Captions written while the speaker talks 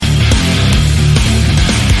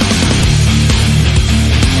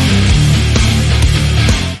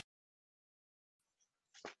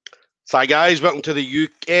Hi guys, welcome to the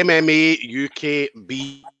MMA UK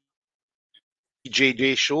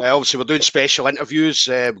BJJ show. Obviously, we're doing special interviews.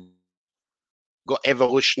 Got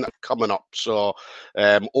Evolution coming up, so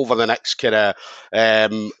over the next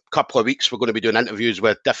couple of weeks, we're going to be doing interviews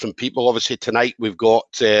with different people. Obviously, tonight we've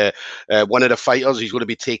got one of the fighters. He's going to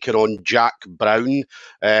be taking on Jack Brown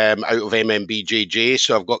out of MMBJJ.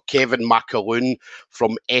 So I've got Kevin McAloon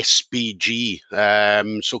from SBG.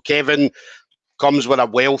 So Kevin comes with a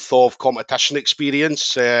wealth of competition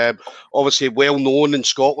experience, obviously well known in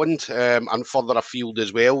Scotland and further afield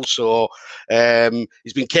as well. So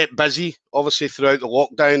he's been kept busy, obviously, throughout the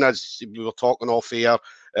lockdown, as we were talking off air.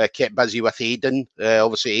 Kept busy with Aiden.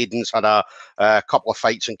 Obviously, Aiden's had a couple of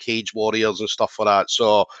fights in Cage Warriors and stuff like that.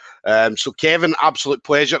 So, so Kevin, absolute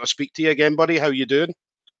pleasure to speak to you again, buddy. How you doing?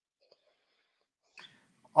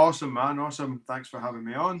 Awesome, man. Awesome. Thanks for having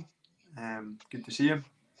me on. Good to see you.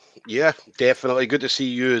 Yeah, definitely. Good to see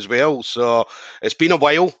you as well. So it's been a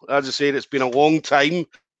while, as I said, it's been a long time.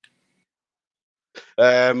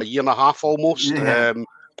 A year and a half almost,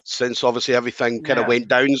 since obviously everything kind of went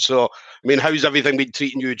down. So, I mean, how's everything been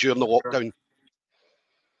treating you during the lockdown?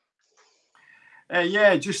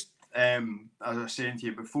 Just as I was saying to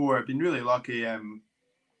you before, I've been really lucky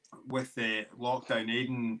with the lockdown.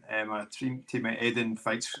 Aiden, our teammate Aiden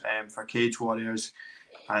fights for Cage Warriors,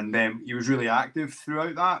 and he was really active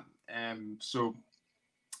throughout that. So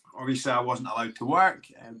obviously I wasn't allowed to work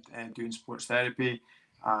and doing sports therapy.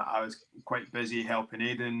 I was quite busy helping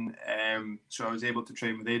Aiden, so I was able to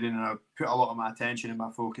train with Aiden, and I put a lot of my attention and my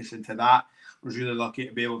focus into that. I was really lucky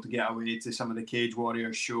to be able to get away to some of the Cage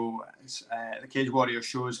Warriors shows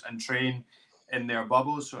and train in their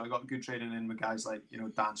bubbles. So I got good training in with guys like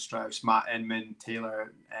Dan Strauss, Matt Inman,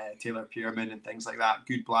 Taylor Pierman, and things like that.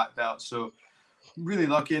 Good black belts. So really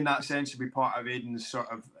lucky in that sense to be part of Aiden's sort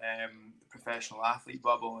of professional athlete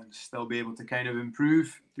bubble and still be able to kind of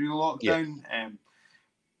improve through the lockdown.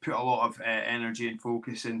 Put a lot of energy and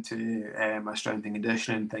focus into my strength and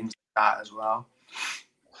conditioning and things like that as well.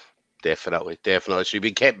 Definitely. So you've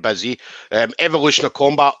been kept busy. Evolution of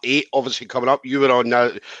Combat 8 obviously coming up. You were on now.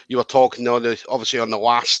 You were talking on the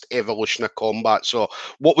last Evolution of Combat. So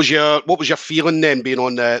what was your feeling then being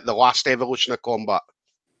on the last Evolution of Combat?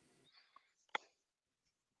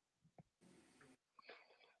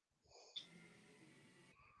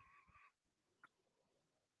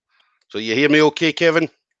 So you hear me okay, Kevin?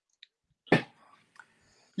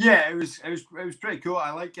 Yeah, it was pretty cool.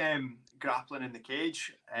 I like grappling in the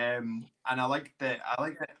cage, and I like that.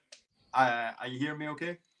 Are you hearing me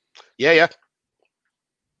okay? Yeah.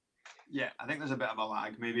 Yeah, I think there's a bit of a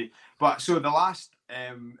lag maybe, but so the last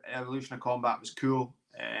Evolution of Combat was cool.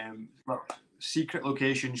 Secret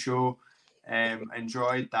location show,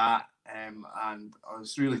 enjoyed that, and I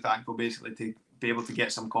was really thankful basically to be able to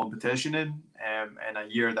get some competition in a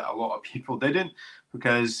year that a lot of people didn't,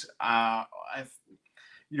 because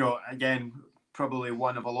again, probably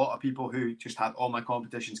one of a lot of people who just had all my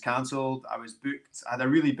competitions cancelled. I was booked. I had a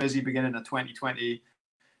really busy beginning of 2020,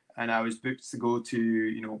 and I was booked to go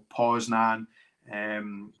to Poznan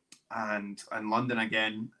and London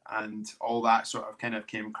again, and all that sort of kind of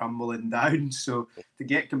came crumbling down. So to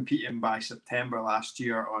get competing by September last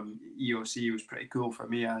year on EOC was pretty cool for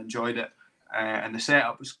me. I enjoyed it, and the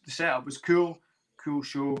setup was cool. Cool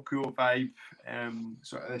show, cool vibe.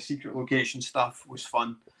 Sort of the secret location stuff was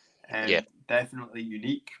fun. Definitely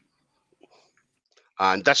unique.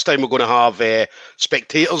 And this time we're going to have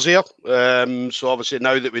spectators here. So obviously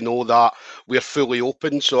now that we know that we're fully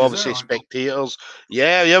open, so obviously spectators.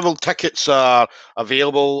 Yeah. Well, tickets are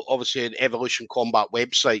available obviously on Evolution Combat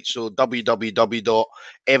website. So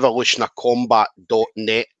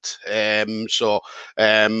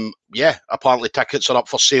www.evolutionofcombat.net. Apparently tickets are up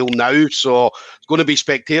for sale now. So it's going to be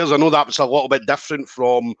spectators. I know that was a little bit different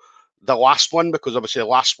from the last one, because obviously the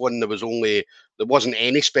last one there wasn't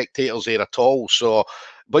any spectators there at all. So,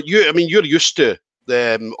 but you're used to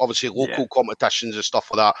the obviously local competitions and stuff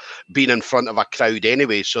like that being in front of a crowd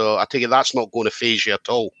anyway. So I take it that's not going to phase you at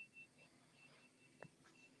all.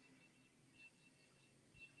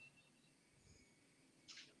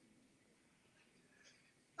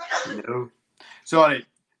 No. Sorry.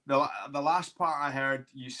 The last part I heard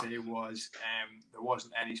you say was there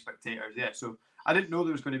wasn't any spectators. Yeah, so I didn't know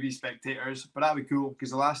there was going to be spectators, but that'd be cool, because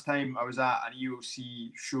the last time I was at an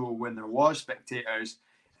EOC show when there was spectators,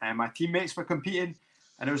 and my teammates were competing,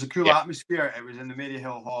 and it was a cool atmosphere. It was in the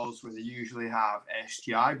Maryhill halls where they usually have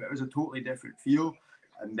SGI, but it was a totally different feel,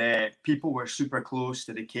 and people were super close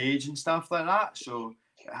to the cage and stuff like that. So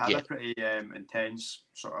it had a pretty intense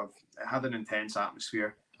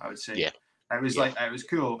atmosphere, I would say. Yeah. It was it was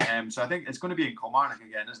cool. So I think it's going to be in Kilmarnock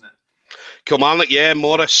again, isn't it? Kilmarnock, yeah,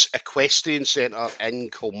 Morris Equestrian Centre in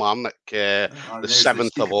Kilmarnock, the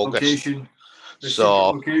 7th of August. Location. The secret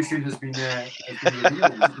location has been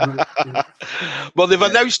revealed. Well, they've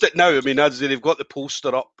announced it now. I mean, as they've got the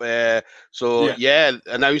poster up. Announced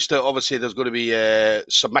it. Obviously, there's going to be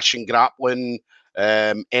submission grappling,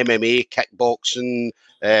 MMA, kickboxing,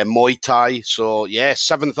 Muay Thai. So,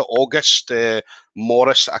 7th of August,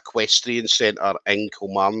 Morris Equestrian Centre in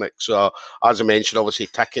Kilmarnock. So, as I mentioned, obviously,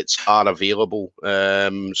 tickets are available.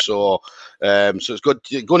 So it's good.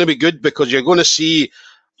 It's going to be good because you're going to see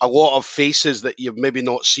a lot of faces that you've maybe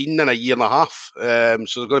not seen in a year and a half. So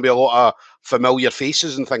there's going to be a lot of familiar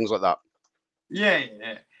faces and things like that. Yeah.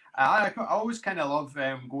 I always kind of love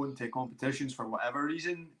going to competitions for whatever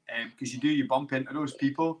reason, because you bump into those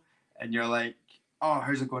people and you're like, oh,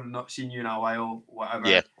 how's it going? Not seen you in a while, whatever.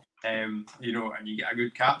 Yeah. And you get a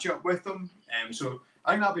good catch up with them. So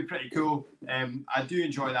I think that'd be pretty cool. I do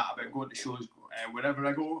enjoy that about going to shows wherever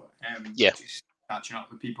I go. Just catching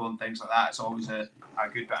up with people and things like that. It's always a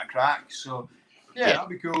good bit of crack. So that'd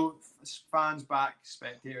be cool. Fans back,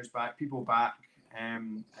 spectators back, people back,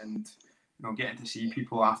 and getting to see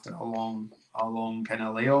people after a long kind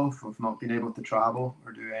of layoff of not being able to travel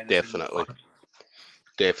or do anything.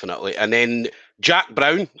 Definitely. And then Jack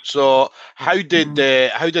Brown. So how did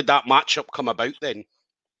that matchup come about then?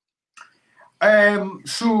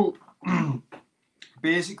 So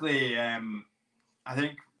basically, I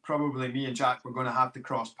think probably me and Jack were going to have to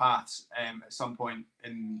cross paths at some point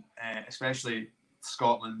in, especially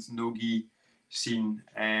Scotland's no-gi scene.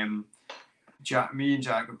 Me and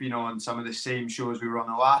Jack have been on some of the same shows. We were on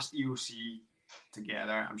the last EOC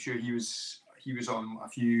together. I'm sure he was on a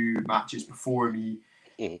few matches before me.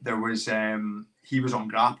 There was he was on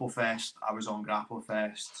Grapple Fest. I was on Grapple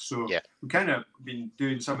Fest. So we kind of been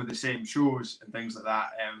doing some of the same shows and things like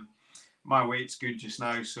that. My weight's good just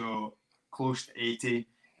now, so close to 80.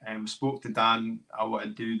 Spoke to Dan. I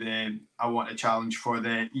want to challenge for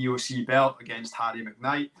the EOC belt against Harry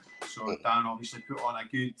McKnight. So Dan obviously put on a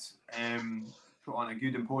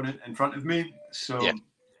good opponent in front of me. So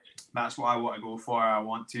that's what I want to go for. I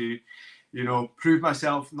want to, prove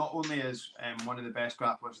myself not only as one of the best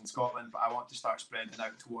grapplers in Scotland, but I want to start spreading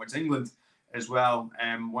out towards England as well.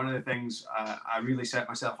 One of the things I really set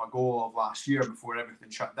myself a goal of last year before everything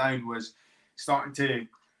shut down was starting to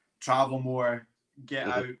travel more, get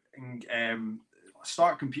out and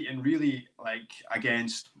start competing really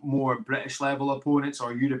against more British level opponents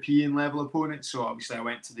or European level opponents. So obviously I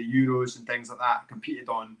went to the Euros and things like that, competed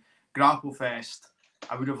on Grapple Fest.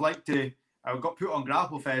 I got put on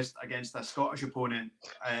Grapple Fest against a Scottish opponent,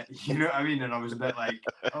 you know what I mean? And I was a bit like,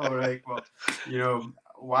 oh, right, well,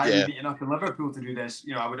 why are you meeting up in Liverpool to do this?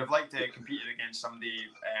 I would have liked to compete against somebody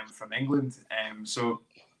from England. So,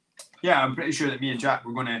 I'm pretty sure that me and Jack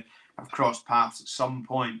were going to have crossed paths at some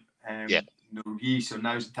point. So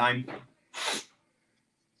now's the time.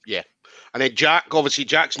 Yeah. And then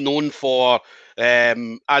Jack's known for,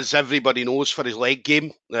 as everybody knows, for his leg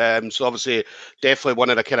game. So obviously, definitely one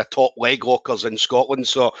of the kind of top leg lockers in Scotland.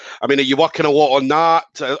 So, I mean, are you working a lot on that?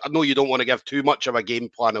 I know you don't want to give too much of a game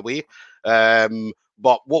plan away.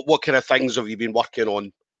 But what kind of things have you been working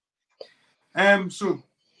on? So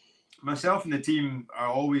myself and the team are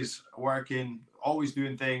always working, always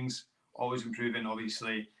doing things, always improving,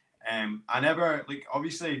 obviously.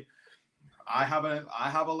 Obviously, I have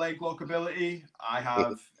a leg lock ability. I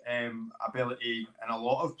have ability in a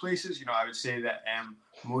lot of places. I would say that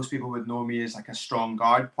most people would know me as like a strong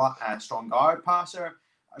guard passer.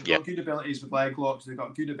 I've got good abilities with leg locks. They've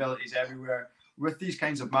got good abilities everywhere. With these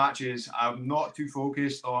kinds of matches, I'm not too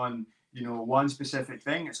focused on one specific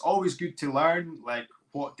thing. It's always good to learn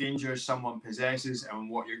what dangers someone possesses and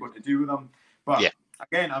what you're going to do with them. But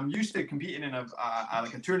again, I'm used to competing in a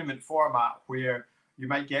tournament format where you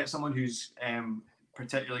might get someone who's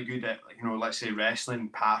particularly good at, let's say wrestling,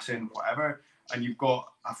 passing, whatever, and you've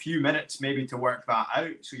got a few minutes maybe to work that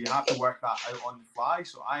out. So you have to work that out on the fly.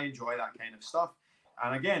 So I enjoy that kind of stuff.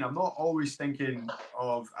 And again, I'm not always thinking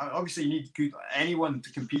of, obviously you need anyone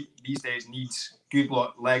to compete these days needs good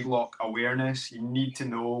leg lock awareness. You need to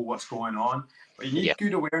know what's going on, but you need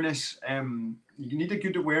good awareness. You need a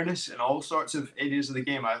good awareness in all sorts of areas of the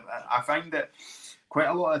game. I find that quite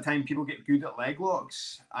a lot of the time people get good at leg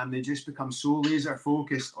locks and they just become so laser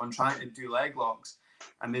focused on trying to do leg locks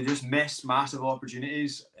and they just miss massive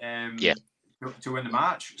opportunities to win the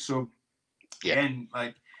match. So again,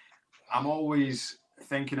 I'm always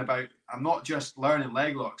thinking about, I'm not just learning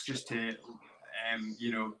leg locks just to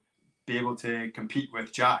be able to compete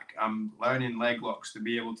with Jack. I'm learning leg locks to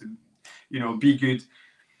be able to be good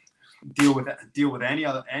deal with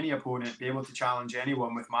any opponent, be able to challenge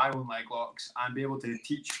anyone with my own leg locks, and be able to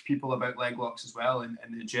teach people about leg locks as well in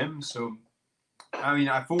the gym. So, I mean,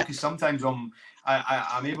 I focus sometimes on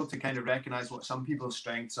I'm able to kind of recognize what some people's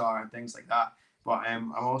strengths are and things like that. But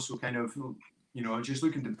I'm also kind of, just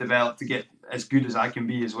looking to develop to get as good as I can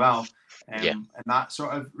be as well. In that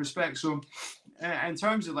sort of respect. So, in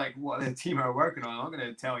terms of like what the team are working on, I'm not going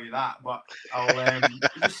to tell you that, but I'll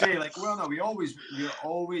just say like, well, no, we always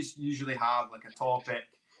usually have like a topic,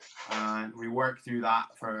 and we work through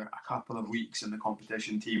that for a couple of weeks. In the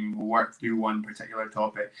competition team, we'll work through one particular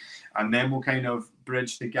topic, and then we'll kind of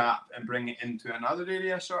bridge the gap and bring it into another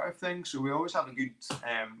area, sort of thing. So we always have a good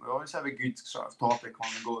sort of topic on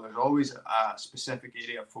the go. There's always a specific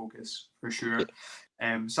area of focus for sure.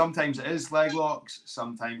 Sometimes it is leg locks,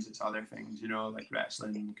 sometimes it's other things, like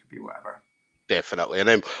wrestling, could be whatever. Definitely.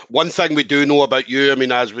 And one thing we do know about you, I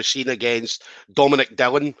mean, as we've seen against Dominic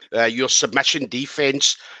Dillon, your submission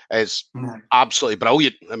defense is absolutely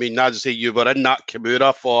brilliant. I mean, as I say, you were in that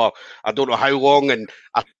Kimura for I don't know how long, and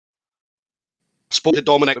I spoke to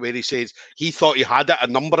Dominic where he says he thought he had it a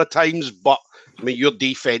number of times, but I mean, your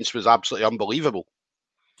defense was absolutely unbelievable.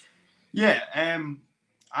 Yeah, I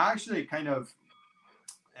actually kind of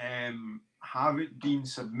haven't been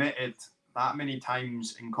submitted that many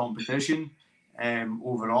times in competition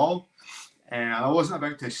overall, and I wasn't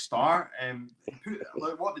about to start.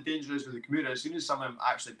 What the danger is with the Kimura, as soon as someone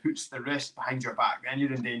actually puts the wrist behind your back, then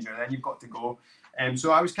you're in danger, then you've got to go.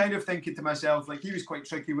 So I was kind of thinking to myself, like, he was quite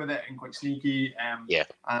tricky with it and quite sneaky, and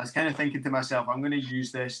I was kind of thinking to myself, I'm going to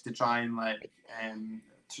use this to try and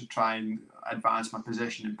advance my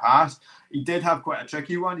position and pass. He did have quite a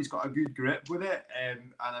tricky one. He's got a good grip with it,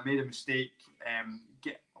 and I made a mistake.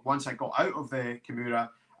 Once I got out of the Kimura,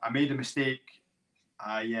 I made a mistake.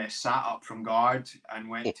 I sat up from guard and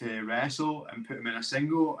went to wrestle and put him in a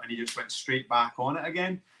single, and he just went straight back on it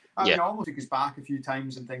again. I mean, I almost took his back a few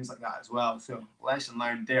times and things like that as well. So lesson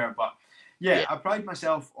learned there. But I pride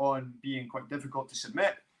myself on being quite difficult to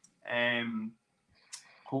submit.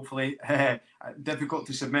 Hopefully difficult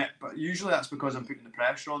to submit, but usually that's because I'm putting the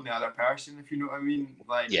pressure on the other person, if you know what I mean.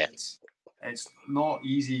 Like, it's not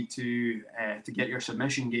easy to get your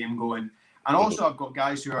submission game going. And also I've got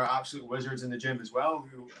guys who are absolute wizards in the gym as well,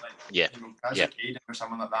 who guys like Aiden or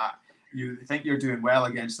someone like that. You think you're doing well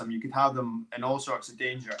against them, you could have them in all sorts of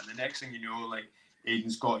danger, and the next thing you know, like,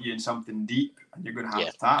 Aiden's got you in something deep and you're going to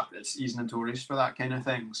have to tap. He's notorious for that kind of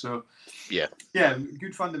thing. So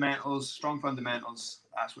good fundamentals, strong fundamentals,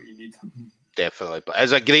 that's what you need. Definitely. But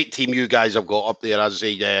it's a great team you guys have got up there. As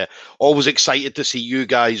I say, always excited to see you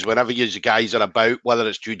guys whenever you guys are about, whether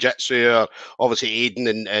it's jiu-jitsu or obviously Aiden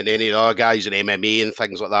and any of the other guys in MMA and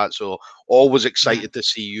things like that. So always excited to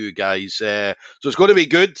see you guys. So it's going to be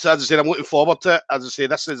good. As I said, I'm looking forward to it. As I say,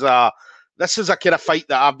 this is a kind of fight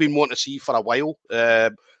that I've been wanting to see for a while,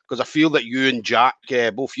 because I feel that you and Jack,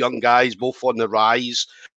 both young guys, both on the rise.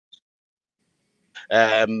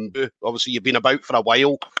 Obviously, you've been about for a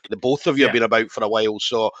while. The both of you have been about for a while.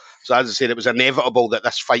 So as I said, it was inevitable that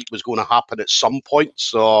this fight was going to happen at some point.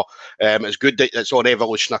 So it's good that it's on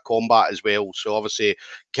Evolution of Combat as well. So obviously,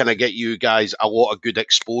 can I get you guys a lot of good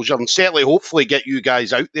exposure, and certainly, hopefully, get you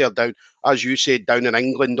guys out there down, as you said, down in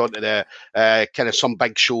England onto the kind of some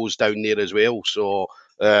big shows down there as well. So.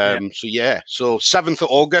 So 7th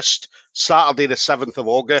of August, Saturday the 7th of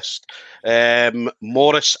August,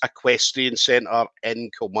 Morris Equestrian Centre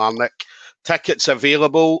in Kilmarnock. Tickets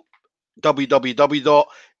available,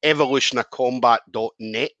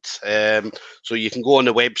 www.evolutionofcombat.net. So you can go on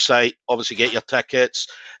the website, obviously get your tickets.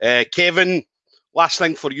 Kevin, last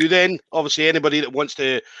thing for you then, obviously anybody that wants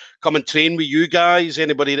to come and train with you guys,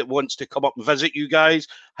 anybody that wants to come up and visit you guys,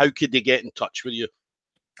 how could they get in touch with you?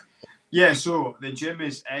 Yeah, so the gym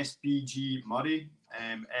is SBG Murray,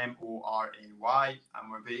 Moray,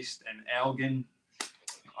 and we're based in Elgin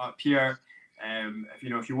up here.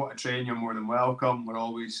 If you want to train, you're more than welcome. We're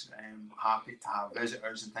always happy to have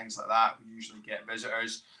visitors and things like that. We usually get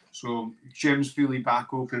visitors. So gym's fully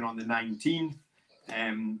back open on the 19th,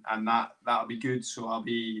 and that'll be good. So I'll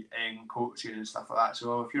be in coaching and stuff like that.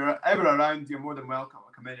 So if you're ever around, you're more than welcome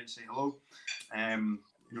to come in and say hello.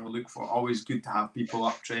 Look for, always good to have people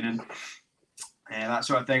up training, that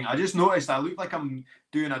sort of thing. I just noticed I look like I'm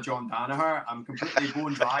doing a John Danaher. I'm completely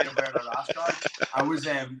bone dry. I'm wearing a rash guard. I was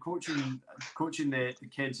coaching the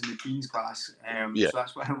kids in the teens class, so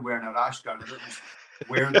that's why I'm wearing a rash guard. I don't just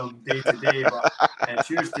wear them day to day, but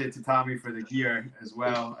cheers to Tammy for the gear as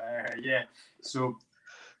well. So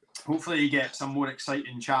hopefully you get some more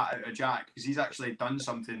exciting chat out of Jack, because he's actually done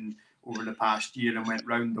something over the past year and went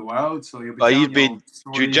round the world. So he's been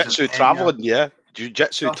jiu-jitsu traveling,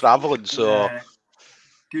 jiu-jitsu traveling. So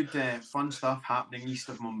good fun stuff happening east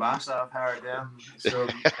of Mombasa, I've heard. Yeah. So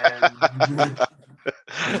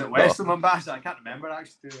is it west of Mombasa? I can't remember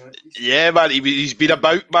actually. Yeah, man, he's been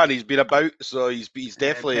about, man. He's been about. So he's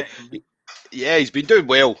definitely. Yeah, he's been doing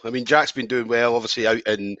well. I mean, Jack's been doing well, obviously out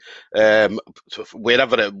in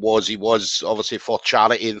wherever it was. He was obviously for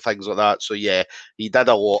charity and things like that. So yeah, he did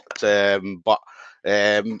a lot. But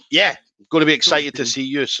yeah, going to be excited to see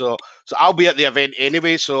you. So I'll be at the event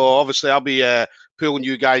anyway. So obviously I'll be pulling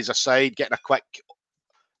you guys aside, getting a quick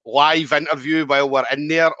live interview while we're in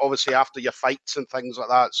there, obviously after your fights and things like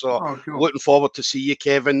that. So cool. Looking forward to see you,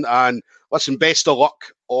 Kevin. And listen, best of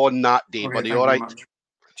luck on that day, buddy. All right.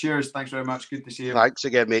 Cheers. Thanks very much. Good to see you. Thanks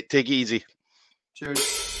again, mate. Take it easy.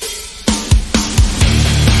 Cheers.